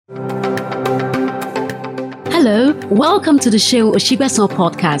Hello, welcome to the Seun Osigbesan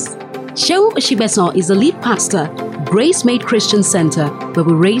Podcast. Seun Osigbesan is the lead pastor, Gracemade Christian Center, where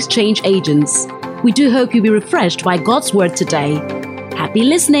we raise change agents. We do hope you'll be refreshed by God's word today. Happy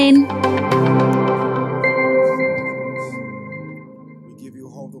listening. We give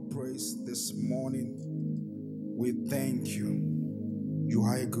you all the praise this morning. We thank you. You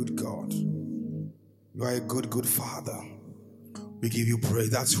are a good God. You are a good Father. We give you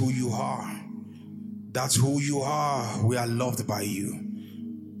praise. That's who you are. That's who you are. We are loved by you.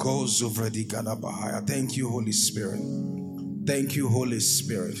 Thank you, Holy Spirit. Thank you, Holy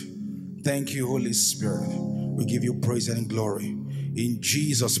Spirit. Thank you, Holy Spirit. We give you praise and glory. In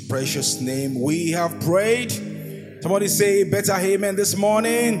Jesus' precious name, we have prayed. Somebody say better amen this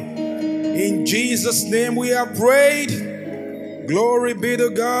morning. In Jesus' name, we have prayed. Glory be to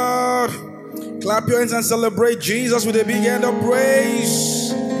God. Clap your hands and celebrate Jesus with a big hand of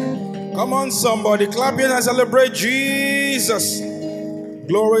praise. Come on, somebody. Clap your hands and celebrate Jesus.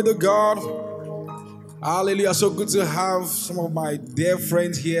 Glory to God. Hallelujah. So good to have some of my dear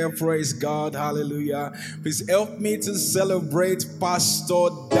friends here. Praise God. Hallelujah. Please help me to celebrate Pastor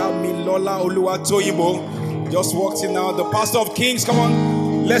Damilola Oluwatoyibo. Just walked in now. The Pastor of Kings. Come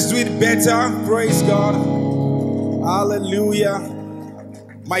on. Let's do it better. Praise God. Hallelujah.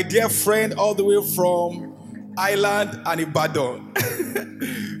 My dear friend all the way from Ireland and Ibadan.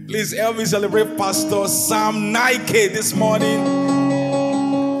 Please help me celebrate Pastor Sam Nike this morning.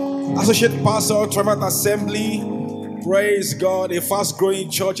 Associate Pastor, Transformative Assembly. Praise God. A fast-growing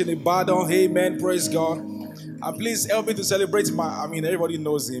church in Ibadan. Amen. Praise God. And please help me to celebrate everybody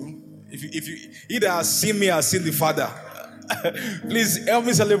knows him. If you either have seen me or seen the Father. Please help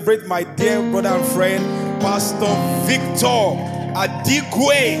me celebrate my dear brother and friend, Pastor Victor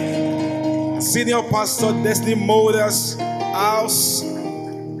Adigwe, Senior Pastor, Destiny Motors House.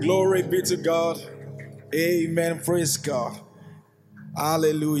 Glory be to God. Amen. Praise God.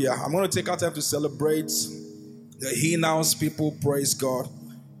 Hallelujah. I'm going to take our time to celebrate the He-Nows people. Praise God.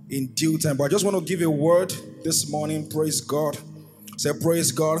 In due time. But I just want to give a word this morning. Praise God. Say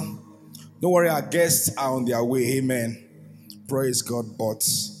praise God. Don't worry, our guests are on their way. Amen. Praise God. But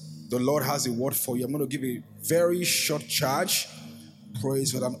the Lord has a word for you. I'm going to give a very short charge.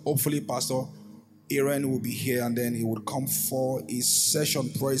 Praise God. And hopefully Pastor Aaron will be here and then he would come for his session.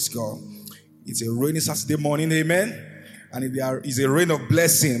 Praise God. It's a rainy Saturday morning. Amen. And it is a rain of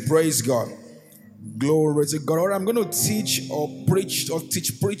blessing. Praise God. Glory to God. All right, I'm going to teach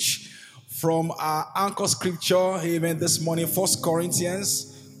from our anchor scripture. Amen. This morning, 1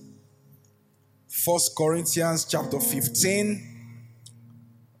 Corinthians chapter 15.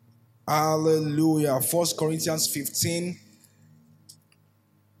 Hallelujah. 1 Corinthians 15.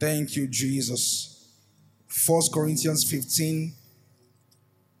 Thank you, Jesus. 1 Corinthians 15,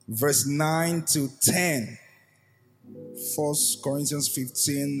 verse 9 to 10. 1 Corinthians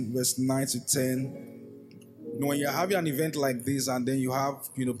 15, verse 9 to 10. When you're having an event like this and then you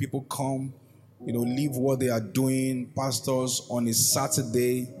have, people come, leave what they are doing, pastors on a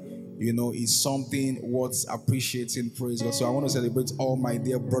Saturday, is something worth appreciating. Praise God. So I want to celebrate all my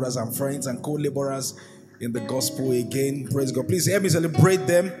dear brothers and friends and co-laborers in the gospel again. Praise God. Please help me celebrate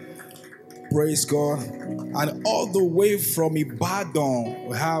them. Praise God. And all the way from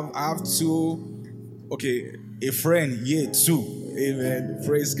Ibadan, I have a friend here too. Amen.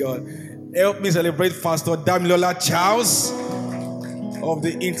 Praise God. Help me celebrate Pastor Damilola Charles of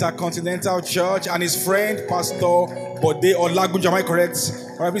the Intercontinental Church and his friend Pastor Bode Olagunjo. Am I correct?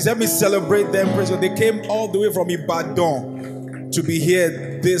 All right, please help me celebrate them. Praise God. They came all the way from Ibadan to be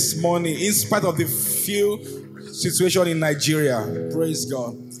here this morning in spite of the few situation in Nigeria. Praise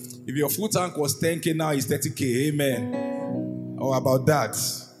God. If your full tank was 10K, now it's 30K. Amen. How about that?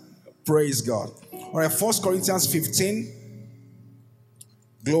 Praise God. All right, 1 Corinthians 15.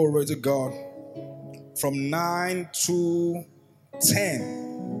 Glory to God. From 9 to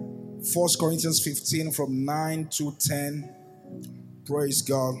 10. 1 Corinthians 15 from 9 to 10. Praise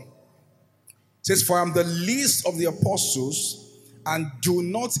God. It says, for I am the least of the apostles and do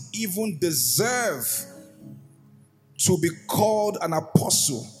not even deserve to be called an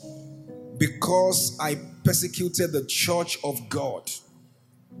apostle, because I persecuted the church of God.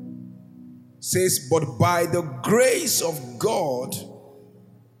 Says, but by the grace of God,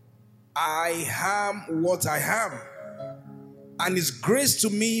 I am what I am. And his grace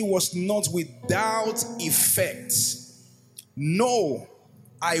to me was not without effect. No,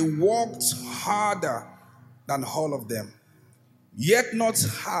 I worked harder than all of them. Yet not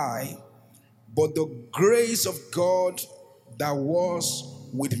I, but the grace of God that was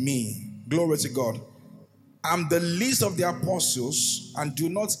with me. Glory to God. I'm the least of the apostles and do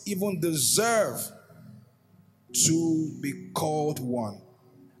not even deserve to be called one.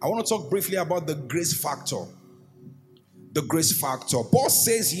 I want to talk briefly about the grace factor. The grace factor. Paul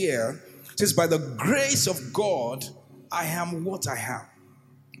says here, says, by the grace of God, I am what I am.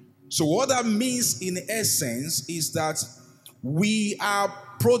 So what that means in essence is that we are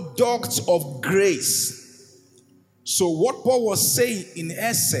products of grace. So what Paul was saying in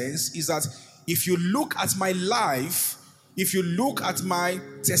essence is that if you look at my life, if you look at my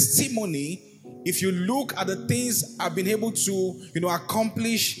testimony, if you look at the things I've been able to,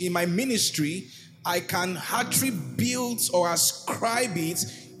 accomplish in my ministry, I can attribute or ascribe it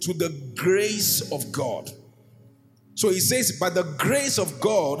to the grace of God. So he says, by the grace of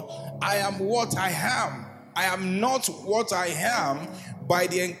God, I am what I am. I am not what I am by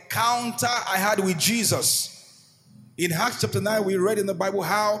the encounter I had with Jesus. In Acts chapter 9, we read in the Bible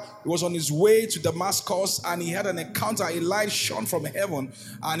how he was on his way to Damascus and he had an encounter. A light shone from heaven.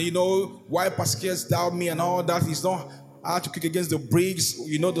 And why persecutest thou me and all that? He's not hard to kick against the bricks.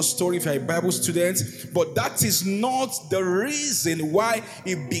 You know the story if you're a Bible student. But that is not the reason why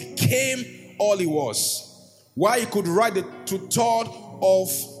he became all he was. Why he could write the two-thirds of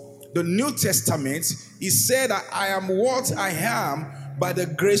the New Testament. He said that I am what I am by the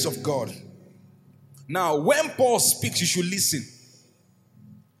grace of God. Now, when Paul speaks, you should listen.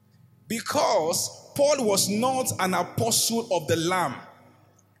 Because Paul was not an apostle of the Lamb.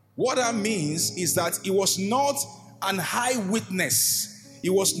 What that means is that he was not an eyewitness. He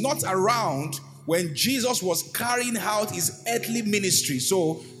was not around when Jesus was carrying out his earthly ministry.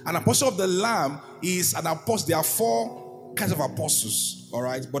 So, an apostle of the Lamb is an apostle. There are 4 kinds of apostles, all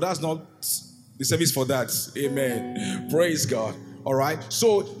right? But that's not the service for that. Amen. Praise God. All right.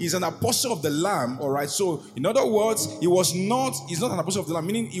 So he's an apostle of the Lamb. All right. So in other words, he's not an apostle of the Lamb,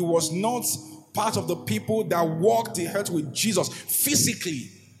 meaning he was not part of the people that walked the earth with Jesus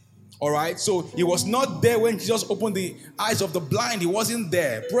physically. All right. So he was not there when Jesus opened the eyes of the blind. He wasn't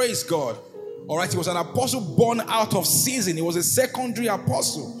there. Praise God. All right. He was an apostle born out of season. He was a secondary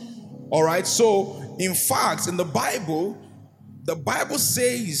apostle. All right. So in fact, in the Bible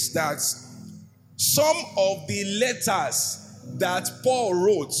says that some of the letters that Paul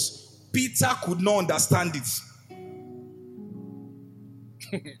wrote, Peter could not understand it.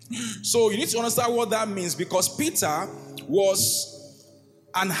 So you need to understand what that means, because Peter was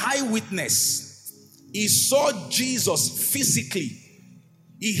an eyewitness. He saw Jesus physically.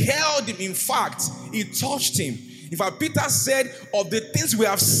 He held him. In fact, he touched him. In fact, Peter said, of the things we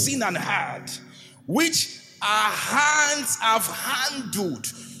have seen and heard, which our hands have handled.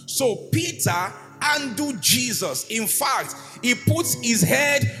 So Peter handled Jesus. In fact, he puts his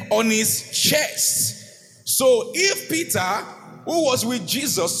head on his chest. So if Peter, who was with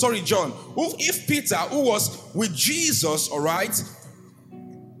Jesus, if Peter, who was with Jesus, all right,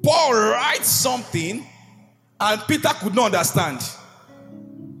 Paul writes something and Peter could not understand,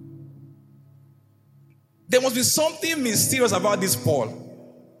 there must be something mysterious about this Paul.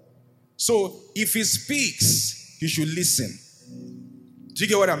 So if he speaks, you should listen. Do you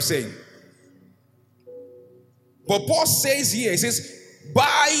get what I'm saying? But Paul says here, he says,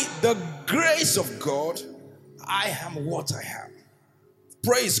 by the grace of God, I am what I am.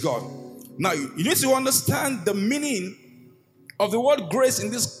 Praise God. Now, you need to understand the meaning of the word grace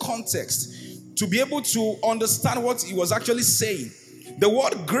in this context to be able to understand what he was actually saying. The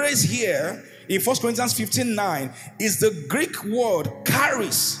word grace here in 1 Corinthians 15:9 is the Greek word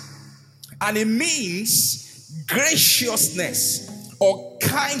charis, and it means graciousness or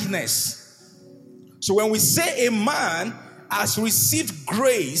kindness. So when we say a man has received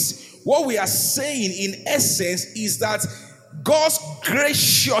grace, what we are saying in essence is that God's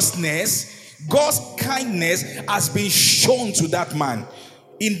graciousness, God's kindness has been shown to that man.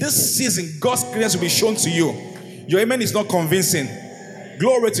 In this season, God's grace will be shown to you. Your amen is not convincing.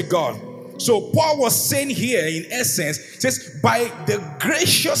 Glory to God. So Paul was saying here in essence, says, by the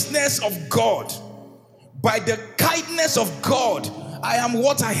graciousness of God, by the kindness of God, I am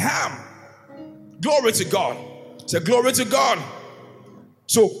what I am. Glory to God. Say glory to God.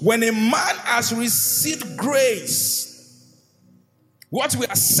 So when a man has received grace, what we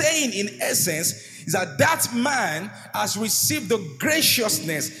are saying in essence is that that man has received the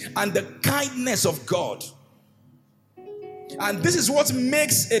graciousness and the kindness of God. And this is what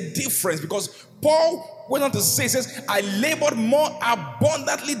makes a difference, because Paul went on to say, says, I labored more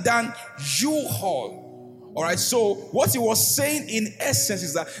abundantly than you all. All right, so what he was saying in essence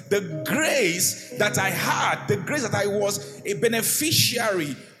is that the grace that I had, the grace that I was a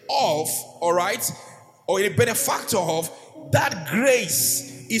beneficiary of, all right, or a benefactor of, that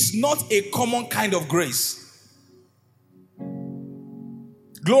grace is not a common kind of grace.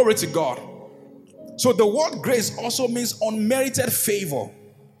 Glory to God. So the word grace also means unmerited favor.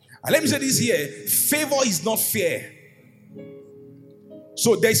 And let me say this here. Favor is not fair.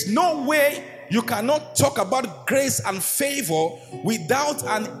 So there's no way you cannot talk about grace and favor without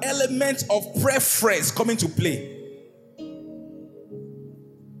an element of preference coming to play.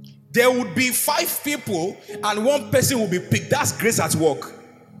 There would be 5 people and 1 person will be picked. That's grace at work.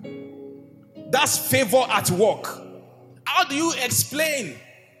 That's favor at work. How do you explain?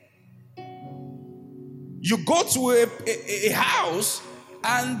 You go to a house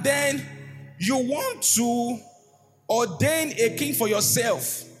and then you want to ordain a king for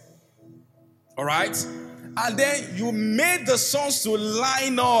yourself. All right? And then you made the sons to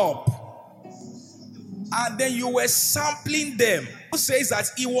line up. And then you were sampling them. Who says that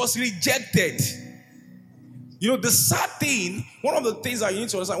he was rejected? You know, the sad thing, one of the things that you need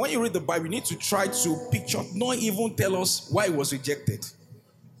to understand, when you read the Bible, you need to try to picture, not even tell us why he was rejected.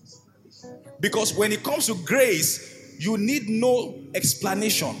 Because when it comes to grace, you need no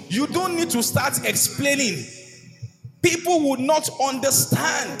explanation. You don't need to start explaining. People would not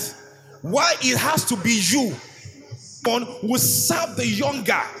understand why it has to be you. One will serve the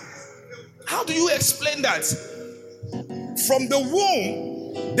younger. How do you explain that? From the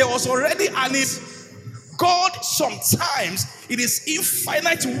womb, there was already an God. Sometimes it is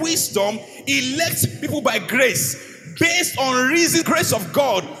infinite wisdom elects people by grace based on reason. Grace of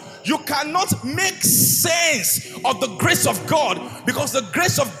God, you cannot make sense of the grace of God, because the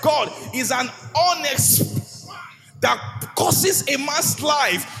grace of God is an unexpected that causes a man's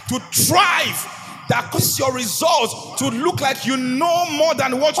life to thrive, that causes your results to look like you know more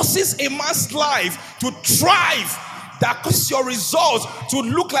than what causes a man's life to thrive, that causes your results to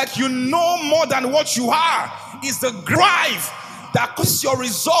look like you know more than what you are, is the drive that causes your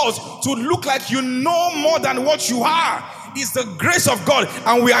results to look like you know more than what you are, is the grace of God.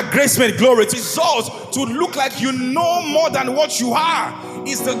 And we are Gracemade. Glory to results to look like you know more than what you are,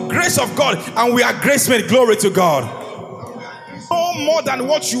 is the grace of God. And we are Gracemade. Glory to God. No more than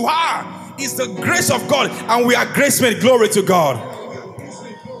what you are is the grace of God. And we are Gracemade. Glory to God.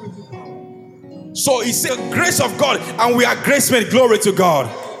 So he said grace of God, and we are Gracemade. Glory to God.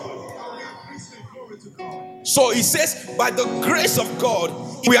 So he says by the grace of God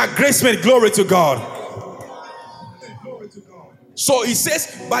we are Gracemade. Glory to God. So he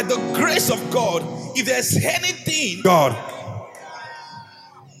says by the grace of God, if there's anything God.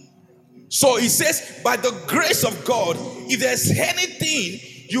 So he says by the grace of God, if there's anything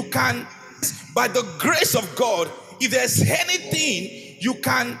you can, by the grace of God, if there's anything you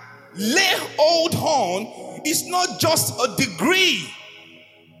can lay hold on, it's not just a degree.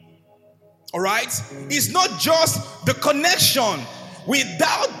 All right? It's not just the connection.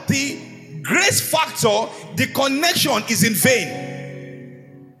 Without the grace factor, the connection is in vain.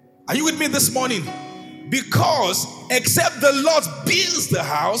 Are you with me this morning? Because except the Lord builds the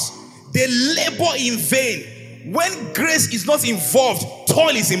house, they labor in vain. When grace is not involved,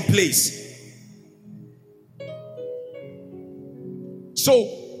 toil is in place.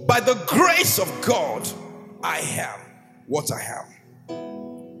 So, by the grace of God, I am what I am.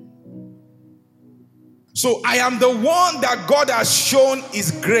 So, I am the one that God has shown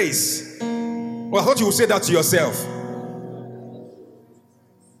His grace. Well, I thought you would say that to yourself.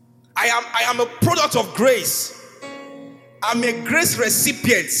 I am a product of grace. I'm a grace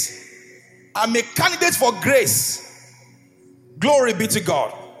recipient. I'm a candidate for grace. Glory be to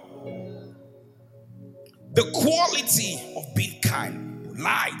God. The quality of being kind,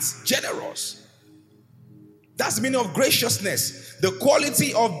 light, generous. That's the meaning of graciousness. The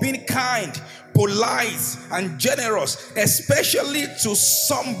quality of being kind, polite, and generous, especially to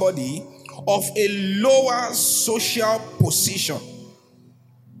somebody of a lower social position.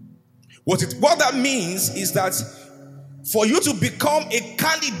 What that means is that for you to become a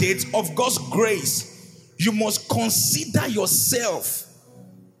candidate of God's grace, you must consider yourself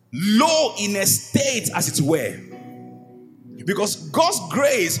low in estate, as it were. Because God's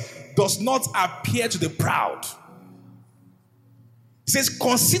grace does not appear to the proud. It says,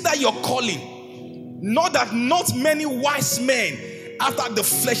 consider your calling. Not that not many wise men after the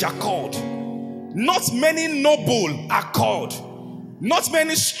flesh are called. Not many noble are called. Not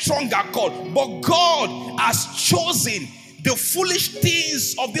many strong are called. But God has chosen the foolish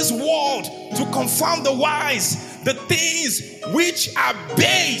things of this world to confound the wise. The things which are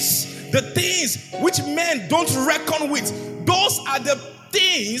base. The things which men don't reckon with. Those are the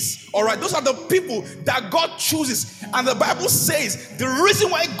things, all right, those are the people that God chooses. And the Bible says the reason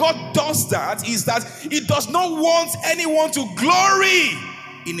why God does that is that He does not want anyone to glory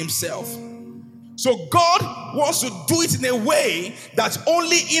in himself. So God wants to do it in a way that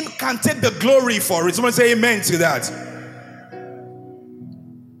only Him can take the glory for it. Someone say amen to that.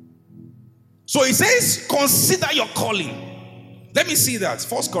 So He says, consider your calling. Let me see that.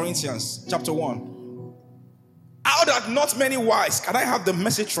 1 Corinthians chapter 1. Out that not many wise. Can I have the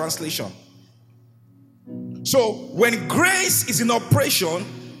Message translation? So when grace is in operation,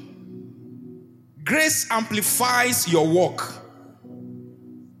 grace amplifies your work.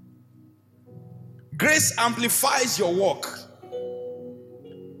 Grace amplifies your work.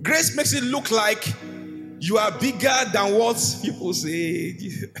 Grace makes it look like you are bigger than what people say.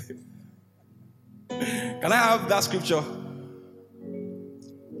 Can I have that scripture?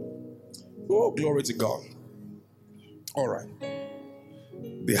 Oh, glory to God. All right.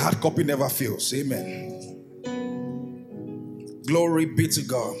 The hard copy never fails. Amen. Glory be to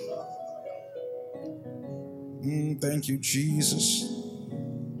God. Thank you, Jesus.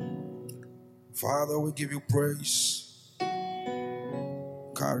 Father, we give you praise. Pray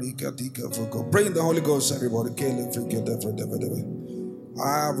in the Holy Ghost, everybody.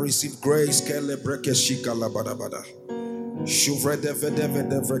 I have received grace. Thank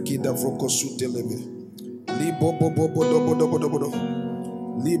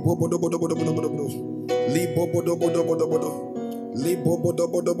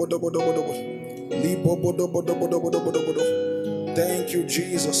you,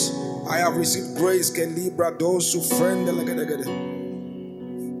 Jesus. I have received grace. Those who friend.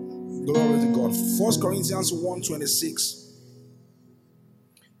 Glory to God. 1 Corinthians 1:26.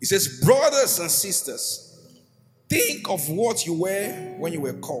 It says, brothers and sisters, think of what you were when you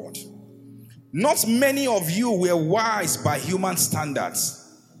were called. Not many of you were wise by human standards.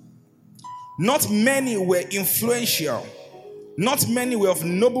 Not many were influential. Not many were of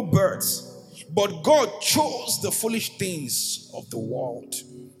noble birth. But God chose the foolish things of the world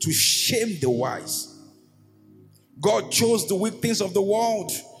to shame the wise. God chose the weak things of the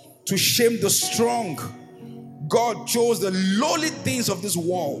world to shame the strong. God chose the lowly things of this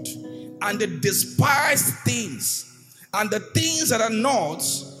world and the despised things and the things that are not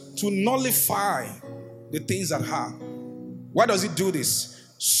to nullify the things that are. Why does He do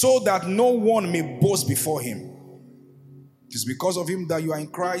this? So that no one may boast before Him. It is because of Him that you are in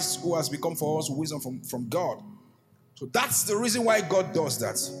Christ, who has become for us wisdom from God. So that's the reason why God does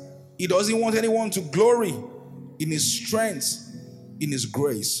that. He doesn't want anyone to glory in His strength, in His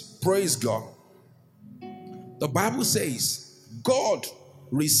grace. Praise God. The Bible says, God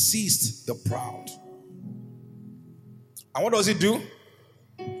resists the proud. And what does He do?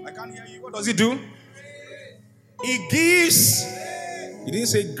 I can't hear you. What does He do? He gives. He didn't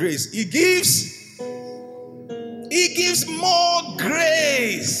say grace. He gives more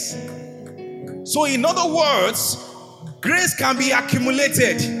grace. So in other words, grace can be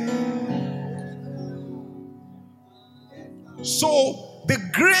accumulated. So the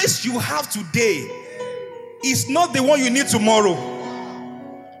grace you have today is not the one you need tomorrow.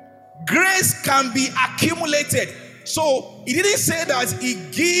 Grace can be accumulated. So he didn't say that He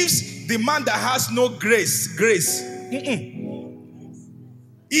gives the man that has no grace.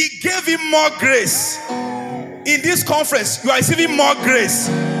 He gave him more grace. In this conference, you are receiving more grace.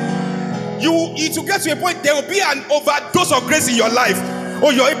 It will get to a point, there will be an overdose of grace in your life. Oh,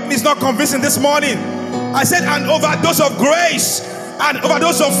 your evening is not convincing this morning. I said an overdose of grace, an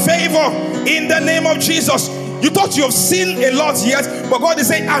overdose of favor in the name of Jesus. You thought you have seen a lot yet, but God is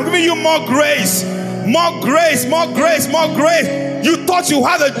saying, I'm giving you more grace. More grace, more grace, more grace. You thought you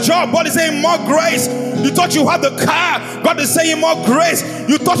had a job, God is saying more grace. You thought you had the car, God is saying more grace.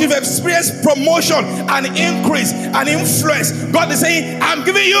 You thought you've experienced promotion and increase and influence, God is saying, I'm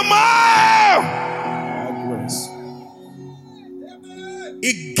giving you more grace.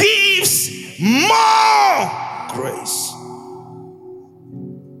 It gives more grace.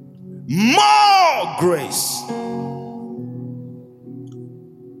 More grace.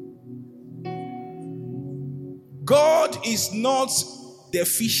 God is not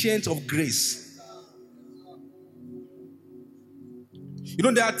deficient of grace. You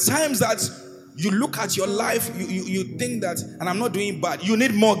know, there are times that you look at your life, you think that, and I'm not doing bad, you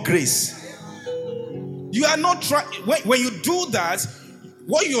need more grace. You are not trying. When you do that,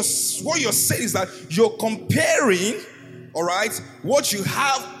 what you're saying is that you're comparing, all right, what you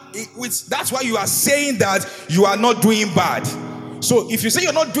have with. That's why you are saying that you are not doing bad. So if you say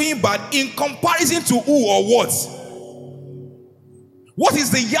you're not doing bad in comparison to who or what? What is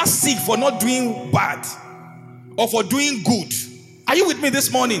the yardstick for not doing bad or for doing good? Are you with me this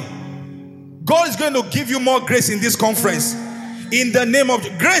morning? God is going to give you more grace in this conference. In the name of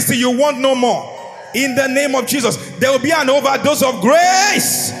grace that you want no more. In the name of Jesus, there will be an overdose of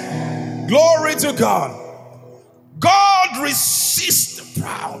grace. Glory to God. God resists the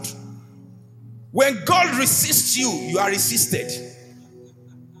proud. When God resists you, you are resisted.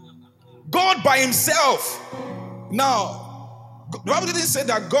 God by himself. Now, the Bible didn't say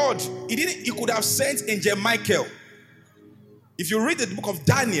that God, he could have sent angel Michael. If you read the book of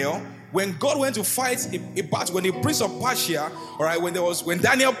Daniel, when God went to fight a battle, when the prince of Persia, all right, when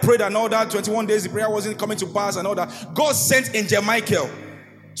Daniel prayed and all that, 21 days the prayer wasn't coming to pass and all that, God sent angel Michael.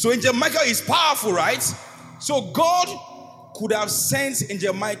 So angel Michael is powerful, right? So God could have sent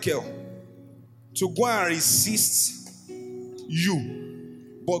angel Michael to go and resist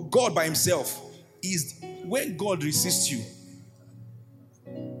you. But God by himself is, when God resists you,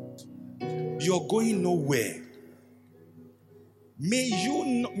 you're going nowhere.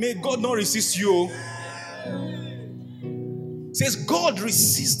 May God not resist you. It says God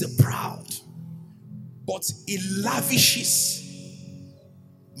resists the proud, but he lavishes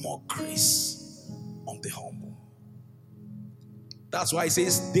more grace on the humble. That's why it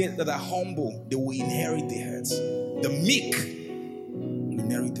says they that are humble, they will inherit the earth. The meek will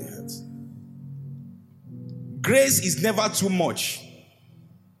inherit the earth. Grace is never too much.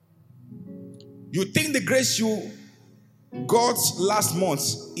 You think the grace you got last month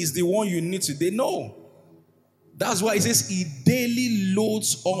is the one you need today? No. That's why it says he daily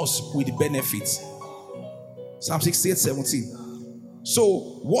loads us with benefits. Psalm 68:17. So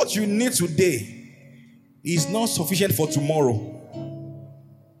what you need today is not sufficient for tomorrow.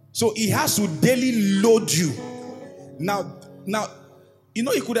 So he has to daily load you. Now, you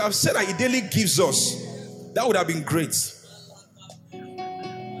know, he could have said that he daily gives us. That would have been great.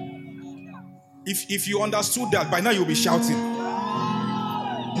 If you understood that, by now you'll be shouting.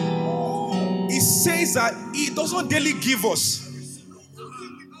 It says that he doesn't daily give us.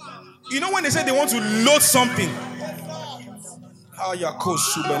 You know when they say they want to load something,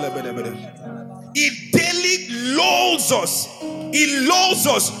 he daily loads us. He loads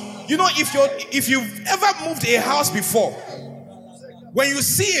us. You know, if you've ever moved a house before, when you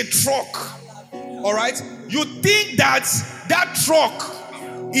see a truck, all right, you think that truck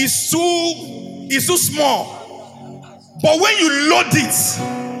is too small. But when you load it,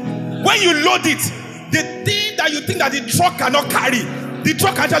 the thing that you think that the truck cannot carry, the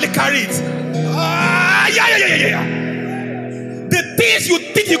truck actually carry it. The things you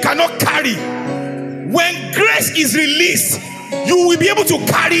think you cannot carry, when grace is released, you will be able to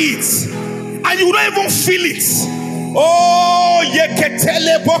carry it, and you will not even feel it. Oh,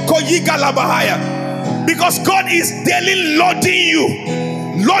 because God is daily loading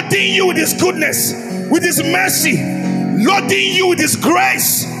you with his goodness, with his mercy, loading you with his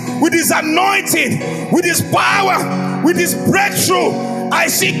grace, with his anointing, with his power, with his breakthrough. I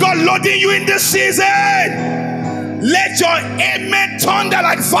see God loading you in this season. Let your amen thunder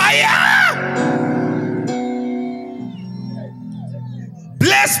like fire.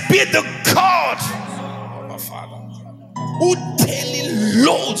 Blessed be the God of our Father who daily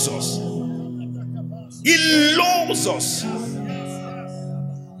loads us. He loads us.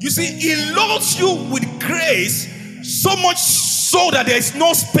 You see, he loads you with grace, so much so that there is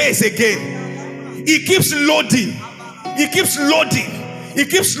no space again. He keeps loading. He keeps loading. He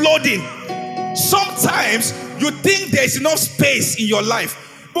keeps loading. Sometimes you think there is enough space in your life,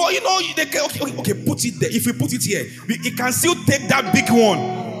 but you know, okay, put it there. If we put it here, it can still take that big one.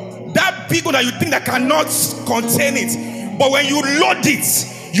 That big one that you think that cannot contain it. But when you load it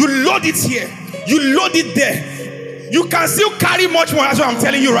here, you load it there, you can still carry much more. That's what I'm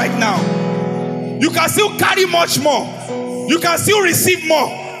telling you right now. You can still carry much more. You can still receive more.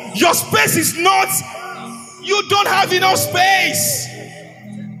 Your space is not, you don't have enough space.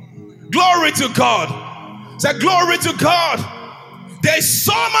 Glory to God. Say glory to God. There's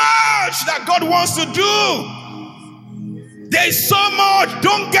so much that God wants to do. There's so much.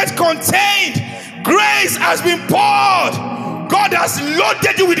 Don't get contained. Grace has been poured. God has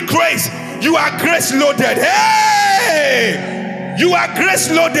loaded you with grace. You are grace loaded. Hey! You are grace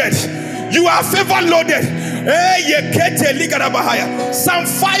loaded. You are favor loaded. Hey, Psalm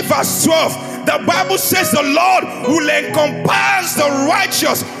 5 verse 12. The Bible says the Lord will encompass the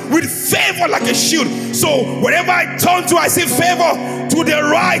righteous with favor like a shield. So wherever I turn to, I see favor. To the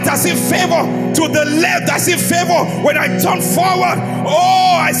right, I see favor. To the left, I see favor. When I turn forward,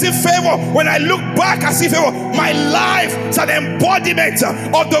 oh, I see favor. When I look back, I see favor. My life is an embodiment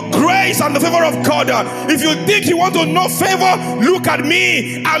of the grace and the favor of God. If you think you want to know favor, look at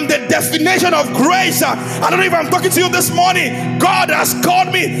me. I'm the definition of grace. I don't know if I'm talking to you this morning. God has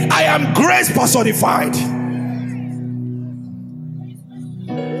called me. I am grace personified.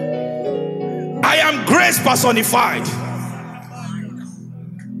 I am grace personified.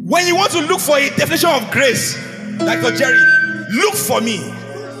 When you want to look for a definition of grace, Dr. Jerry, look for me.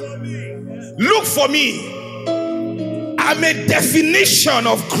 Look for me. I'm a definition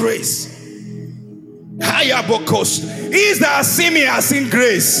of grace. Hayabokos. He that has seen me has seen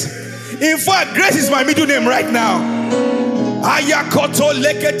grace. In fact, grace is my middle name right now. Ayakoto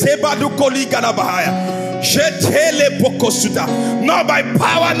leketeba dukoli galabahaya. Not by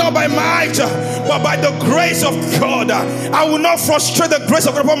power, not by might, but by the grace of God. I will not frustrate the grace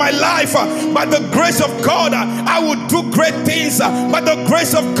of God upon my life. By the grace of God, I will do great things. By the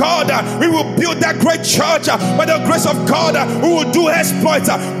grace of God, we will build that great church. By the grace of God, we will do exploits.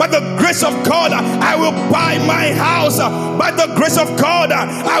 By the grace of God, I will buy my house. By the grace of God,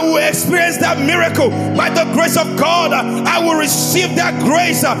 I will experience that miracle. By the grace of God, I will receive that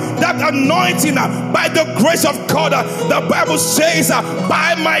grace, that anointing. By the grace of God, the Bible says,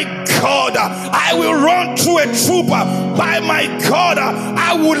 by my God, I will run through a troop. By my God,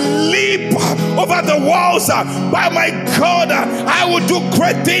 I will leap over the walls. By my God, I will do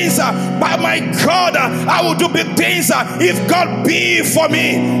great things. By my God, I will do big things. If God be for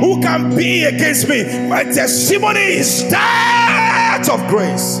me, who can be against me? My testimony is that of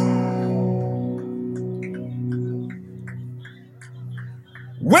grace.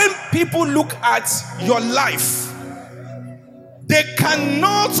 When people look at your life, they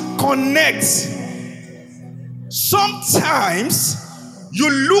cannot connect. Sometimes you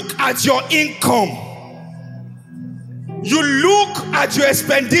look at your income, you look at your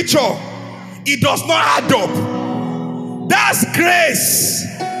expenditure, it does not add up. That's grace.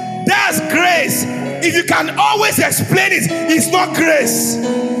 That's grace. If you can always explain it, it's not grace.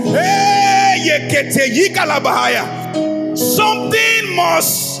 Something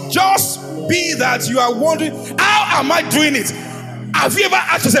must just be that you are wondering, how am I doing it? Have you ever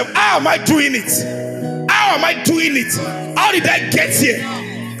asked yourself, how am I doing it? How am I doing it? How did I get here?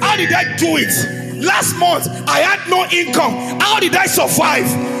 How did I do it? Last month, I had no income. How did I survive?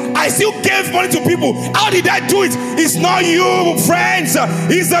 I still gave money to people. How did I do it? It's not you, friends.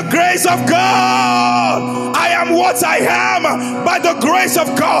 It's the grace of God. I am what I am by the grace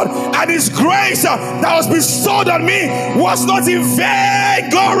of God. And His grace that was bestowed on me was not in vain.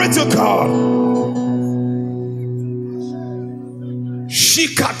 Glory to God.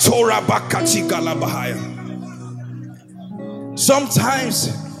 Sometimes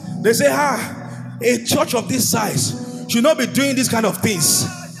they say, a church of this size should not be doing this kind of things.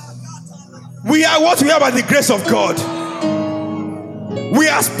 We are what we are by the grace of God. We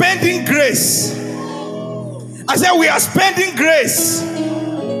are spending grace. I said we are spending grace.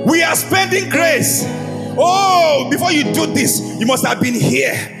 We are spending grace. Oh, before you do this, you must have been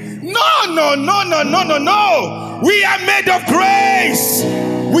here. No. We are made of grace.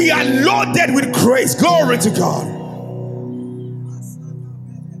 We are loaded with grace. Glory to God.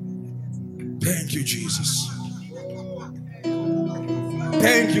 Thank you, Jesus.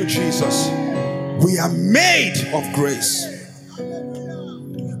 Thank you, Jesus. We are made of grace.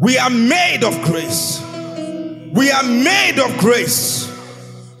 We are made of grace. We are made of grace.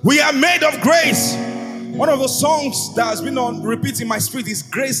 We are made of grace. One of the songs that has been on repeat in my spirit is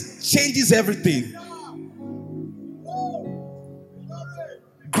Grace Changes Everything.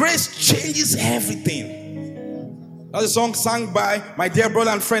 Grace changes everything. That's a song sung by my dear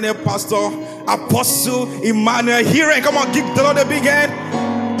brother and friend, Pastor Apostle Emmanuel. Here, come on, give the Lord a big hand.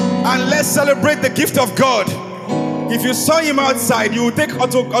 And let's celebrate the gift of God. If you saw him outside, you will take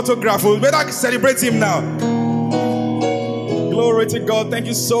autograph. We better celebrate him now. Glory to God. Thank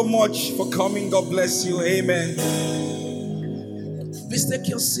you so much for coming. God bless you. Amen. Please take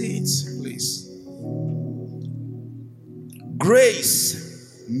your seats, please. Grace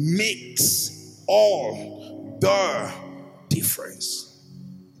makes all the difference.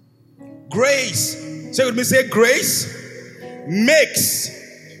 Grace. Say with me, say grace makes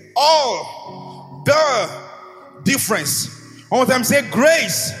all the difference. One more time, say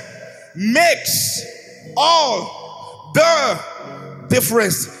grace makes all the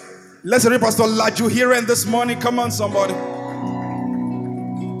difference. Let's read Pastor Laju here and this morning. Come on, somebody.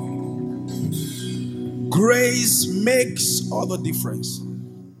 Grace makes all the difference.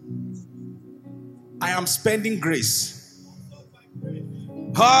 I am spending grace.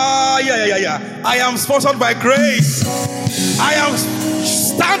 Yeah. I am sponsored by grace. I am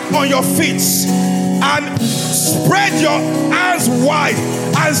stand on your feet and spread your hands wide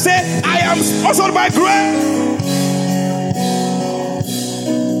and say, I am sponsored by grace.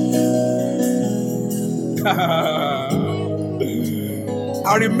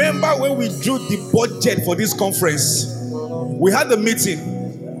 I remember when we drew the budget for this conference. We had the meeting,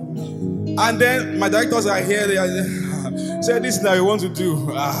 and then my directors are here. Say this now you want to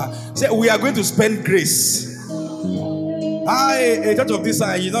do. Say we are going to spend grace. A church of this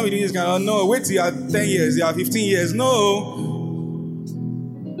size, you know this kind of no. Wait till you are 10 years, you are 15 years. No.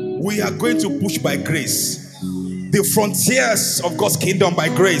 We are going to push by grace. The frontiers of God's kingdom by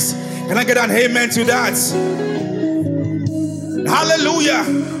grace. Can I get an amen to that? Hallelujah.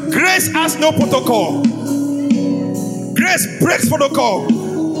 Grace has no protocol. Grace breaks protocol.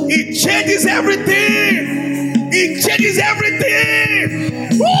 It changes everything. It changes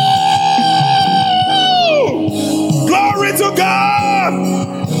everything. Woo! Glory to God.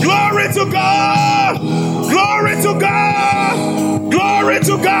 Glory to God. Glory to God. Glory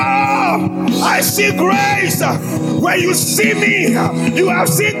to God. I see grace. When you see me, you have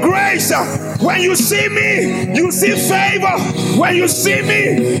seen grace. When you see me, you see favor. When you see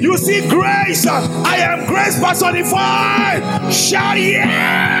me, you see grace. I am grace personified. Shout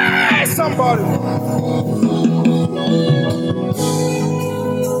yes, somebody.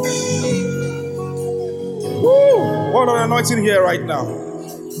 Woo. What an anointing here right now.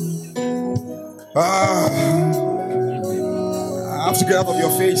 I have to get out of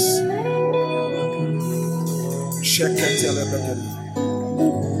your face. Check and tell everybody.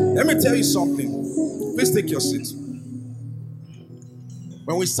 Let me tell you something. Please take your seat.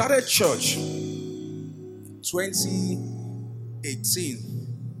 When we started church, 2018,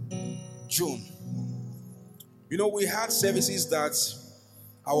 June, you know, we had services that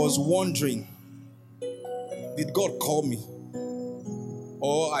I was wondering, did God call me?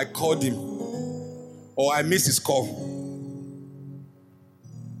 Or I called him? Or I missed his call?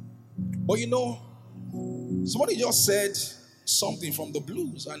 But you know, somebody just said something from the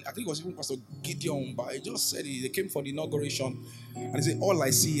blues, and I think it was even Pastor Gideon, but he just said they came for the inauguration, and he said, all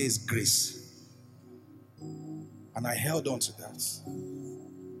I see here is grace. And I held on to that.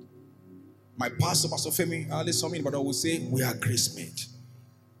 My pastor, Pastor Femi, but I will say, we are Gracemade.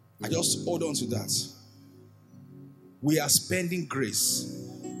 I just hold on to that. We are spending grace.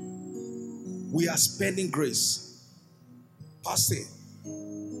 We are spending grace. Pastor,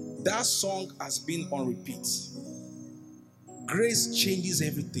 that song has been on repeat. Grace changes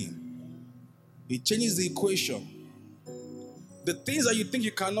everything. It changes the equation. The things that you think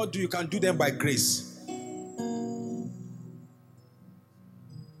you cannot do, you can do them by grace.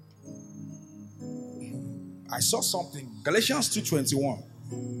 I saw something. Galatians 2:21.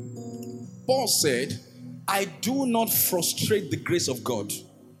 Paul said, I do not frustrate the grace of God.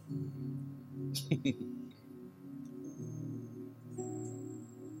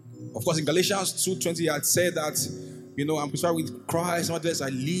 Of course, in Galatians 2:20, he had said that, you know, I'm crucified with Christ, nevertheless I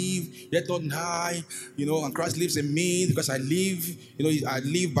live, yet not I, you know, and Christ lives in me because I live, you know, I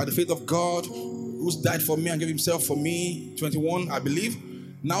live by the faith of God who's died for me and gave himself for me. 21, I believe,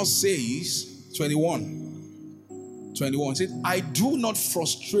 now says 21 says, I do not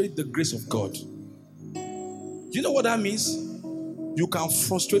frustrate the grace of God. You know what that means? You can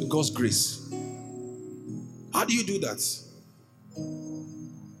frustrate God's grace. How do you do that?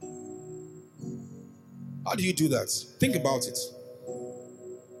 How do you do that? Think about it.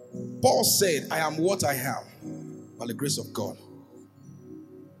 Paul said, I am what I am by the grace of God.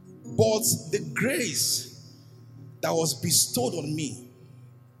 But the grace that was bestowed on me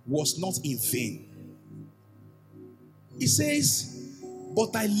was not in vain. He says,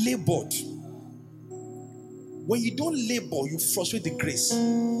 but I labored. When you don't labor, you frustrate the grace.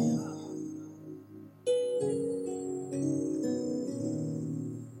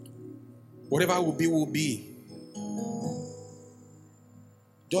 Whatever will be, will be.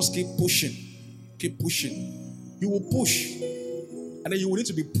 Just keep pushing. Keep pushing. You will push. And then you will need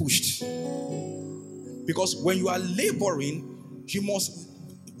to be pushed. Because when you are laboring, you must.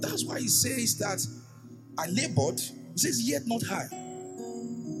 That's why he says that I labored. He says, yet not I.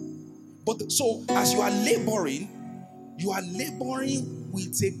 But so, as you are laboring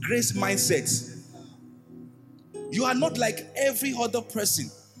with a grace mindset. You are not like every other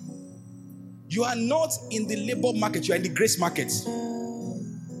person. You are not in the labor market, you are in the grace market.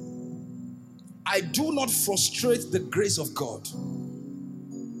 I do not frustrate the grace of God.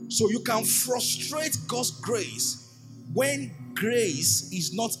 So you can frustrate God's grace when grace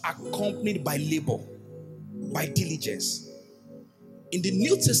is not accompanied by labor, by diligence. In the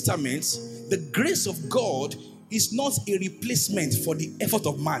New Testament, the grace of God is not a replacement for the effort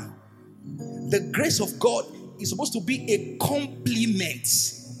of man. The grace of God is supposed to be a complement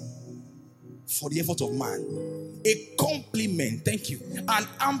for the effort of man. A complement, thank you, an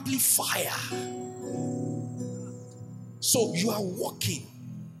amplifier. So you are walking,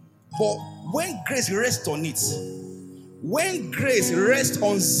 but when grace rests on it, when grace rests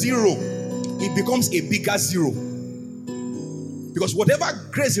on zero, it becomes a bigger zero. Because whatever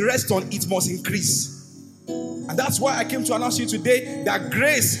grace rests on, it must increase. And that's why I came to announce to you today that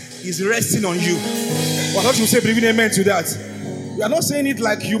grace is resting on you. Well, I thought you would say, believe amen to that. You are not saying it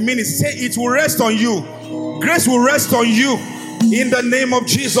like you mean it. Say it will rest on you. Grace will rest on you in the name of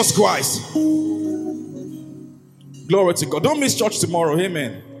Jesus Christ. Glory to God. Don't miss church tomorrow.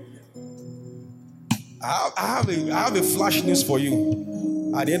 Amen. I have a flash news for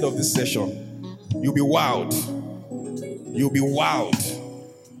you at the end of this session. You'll be wowed. You'll be wowed.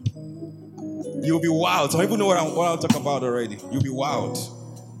 You'll be wowed. Some people know what I'm talking about already. You'll be wowed.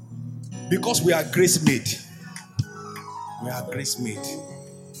 Because we are grace made. We are grace made.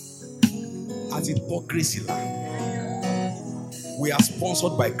 As it bought grace, we are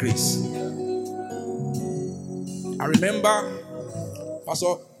sponsored by grace. I remember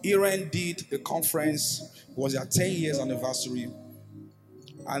Pastor Aaron did a conference. It was their 10 years anniversary.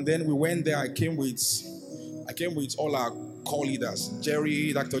 And then we went there. I came with all our core leaders.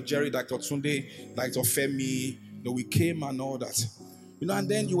 Dr. Jerry, Dr. Tunde, Dr. Femi. We came and all that. And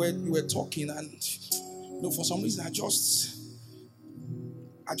then you were talking, and for some reason I just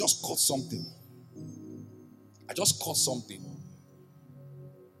caught something.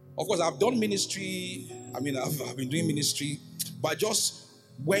 Of course, I've done ministry. I've been doing ministry, but just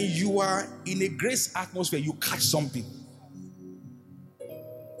when you are in a grace atmosphere, you catch something.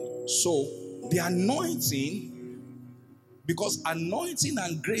 So the anointing, because anointing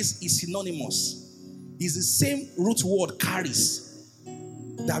and grace is synonymous, is the same root word, charis.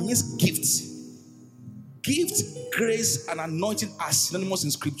 That means gift. Gift, grace, and anointing are synonymous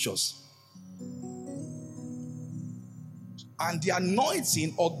in scriptures. And the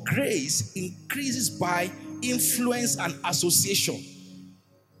anointing or grace increases by influence and association.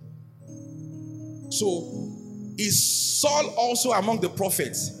 So, is Saul also among the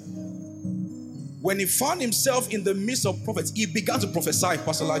prophets? When he found himself in the midst of prophets, he began to prophesy,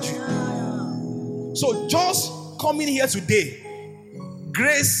 Pastor Laju. So, just coming here today,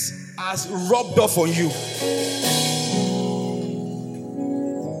 grace has rubbed off on you.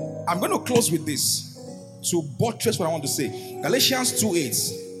 I'm going to close with this to buttress what I want to say. Galatians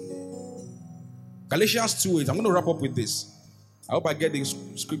 2:8. Galatians 2:8. I'm going to wrap up with this. I hope I get the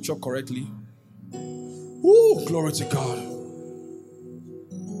scripture correctly. Woo, glory to God.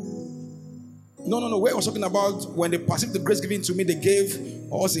 No. Where I was talking about when they perceived the grace given to me, they gave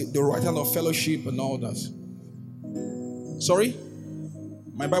also the right hand of fellowship and all that. Sorry?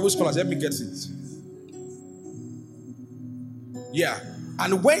 My Bible scholars, help me get it. Yeah.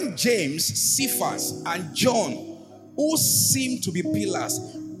 And when James, Cephas, and John, who seemed to be pillars,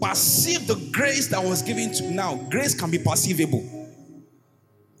 perceived the grace that was given to now, grace can be perceivable.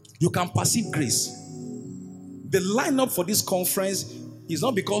 You can perceive grace. The lineup for this conference is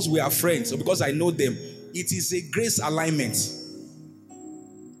not because we are friends or because I know them. It is a grace alignment.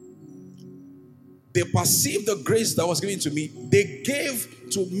 They perceived the grace that was given to me. They gave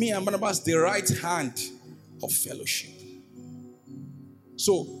to me and Barnabas the right hand of fellowship.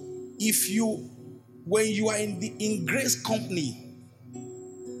 So, when you are in grace company,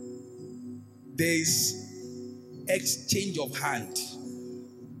 there is exchange of hand.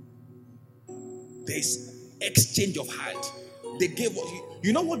 There is exchange of hand. They gave what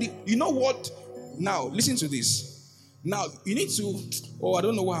you know what? Now, listen to this. Now, you need to. I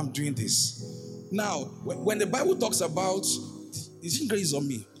don't know why I'm doing this. Now, when the Bible talks about, is grace on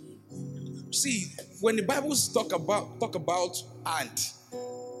me? See, when the Bible talk about hand,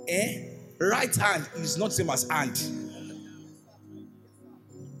 right hand is not the same as hand.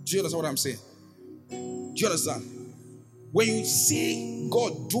 Do you understand what I'm saying? Do you understand? When you see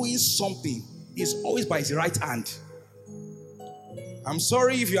God doing something, it's always by his right hand. I'm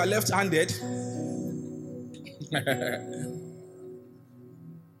sorry if you are left-handed.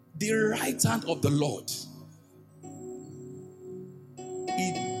 The right hand of the Lord,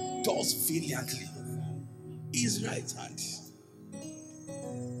 it does valiantly. His right hand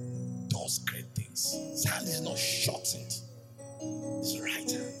does great things. His hand is not shortened. His right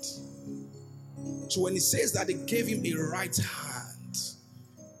hand. So when he says that they gave him a right hand,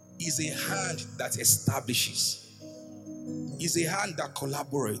 is a hand that establishes. Is a hand that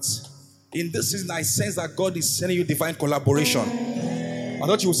collaborates. In this season, I sense that God is sending you divine collaboration. I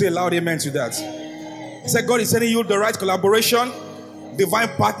thought you would say a loud amen to that. He said God is sending you the right collaboration, divine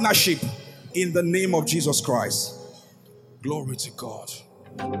partnership in the name of Jesus Christ. Glory to God.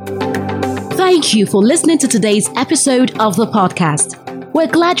 Thank you for listening to today's episode of the podcast. We're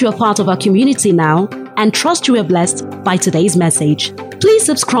glad you're part of our community now and trust you were blessed by today's message. Please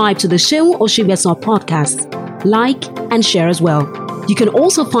subscribe to the Seun Osigbesan Podcast, like and share as well. You can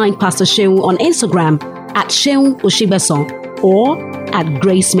also find Pastor Seun on Instagram at Seun Osigbesan. or at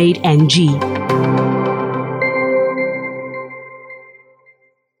Gracemade NG.